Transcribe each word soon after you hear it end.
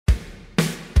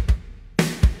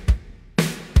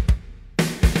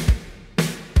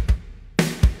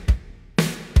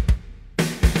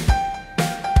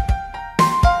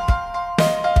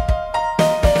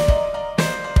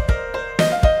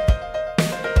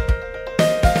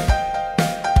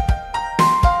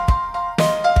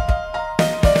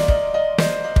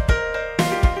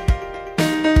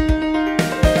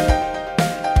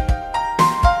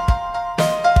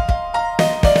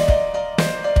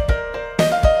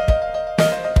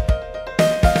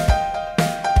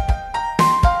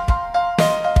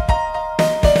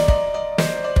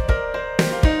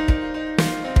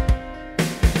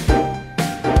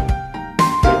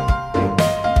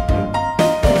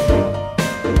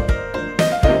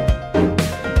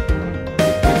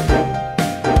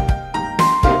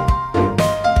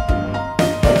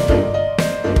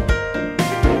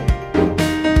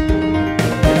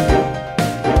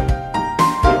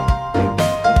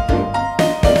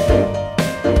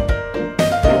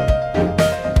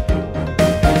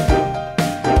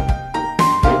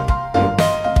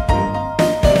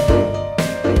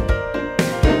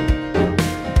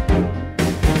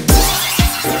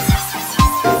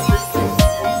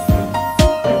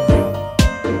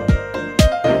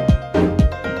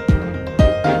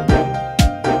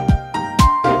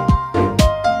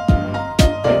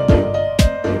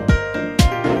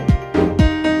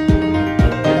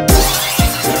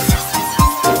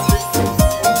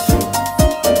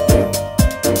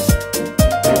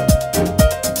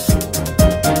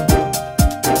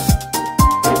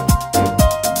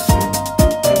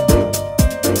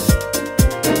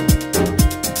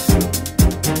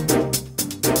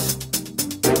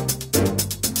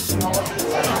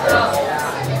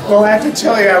Well, I have to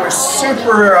tell you, I was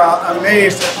super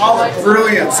amazed at all the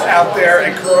brilliance out there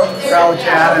at Corral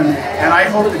Academy, and I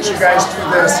hope that you guys do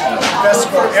this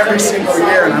festival every single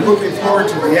year, and I'm looking forward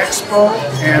to the expo,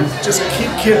 and just keep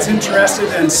kids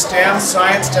interested in STEM,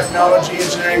 science, technology,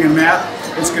 engineering, and math.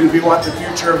 It's going to be what the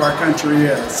future of our country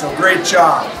is. So great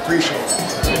job. Appreciate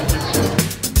it.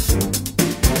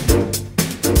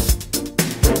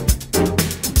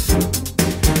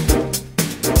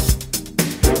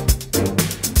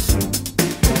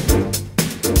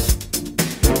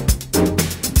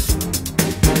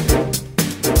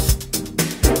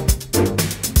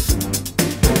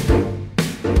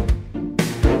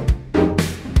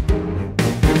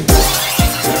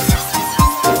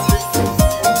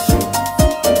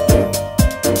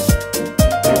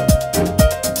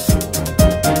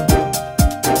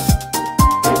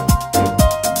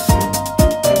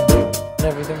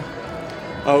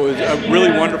 Oh, it was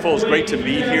really wonderful. It was great to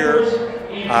be here.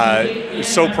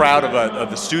 So proud of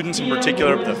the students in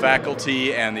particular, of the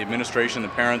faculty and the administration, the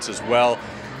parents as well.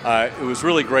 It was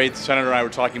really great. The Senator and I were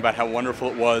talking about how wonderful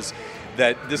it was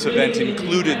that this event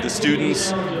included the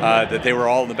students, that they were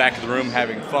all in the back of the room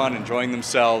having fun, enjoying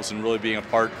themselves, and really being a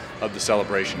part of the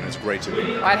celebration. It's great to be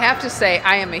here. I'd have to say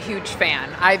I am a huge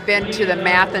fan. I've been to the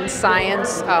Math and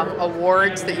Science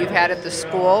awards that you've had at the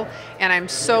school, and I'm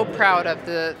so proud of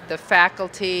the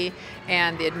faculty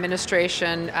and the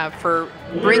administration for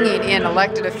bringing in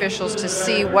elected officials to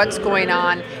see what's going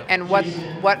on and what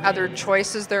other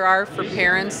choices there are for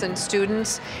parents and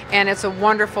students. And it's a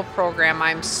wonderful program.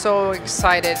 I'm so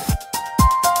excited.